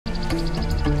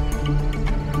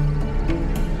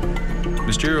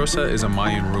Misteriosa is a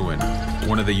Mayan ruin,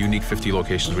 one of the unique 50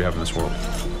 locations we have in this world.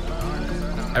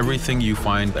 Everything you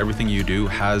find, everything you do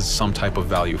has some type of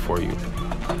value for you.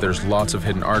 There's lots of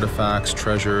hidden artifacts,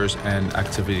 treasures, and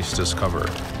activities to discover.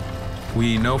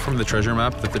 We know from the treasure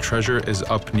map that the treasure is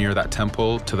up near that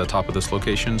temple to the top of this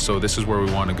location, so this is where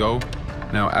we want to go.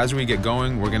 Now, as we get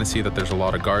going, we're going to see that there's a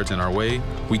lot of guards in our way.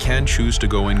 We can choose to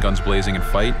go in guns blazing and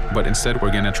fight, but instead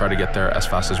we're going to try to get there as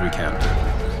fast as we can.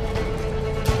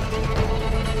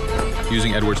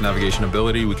 Using Edward's navigation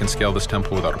ability, we can scale this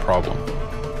temple without a problem.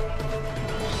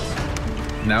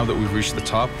 Now that we've reached the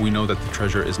top, we know that the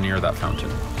treasure is near that fountain.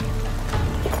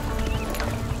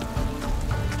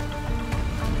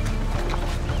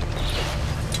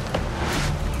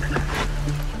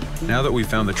 Now that we've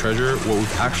found the treasure, what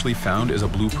we've actually found is a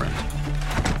blueprint.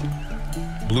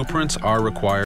 Blueprints are required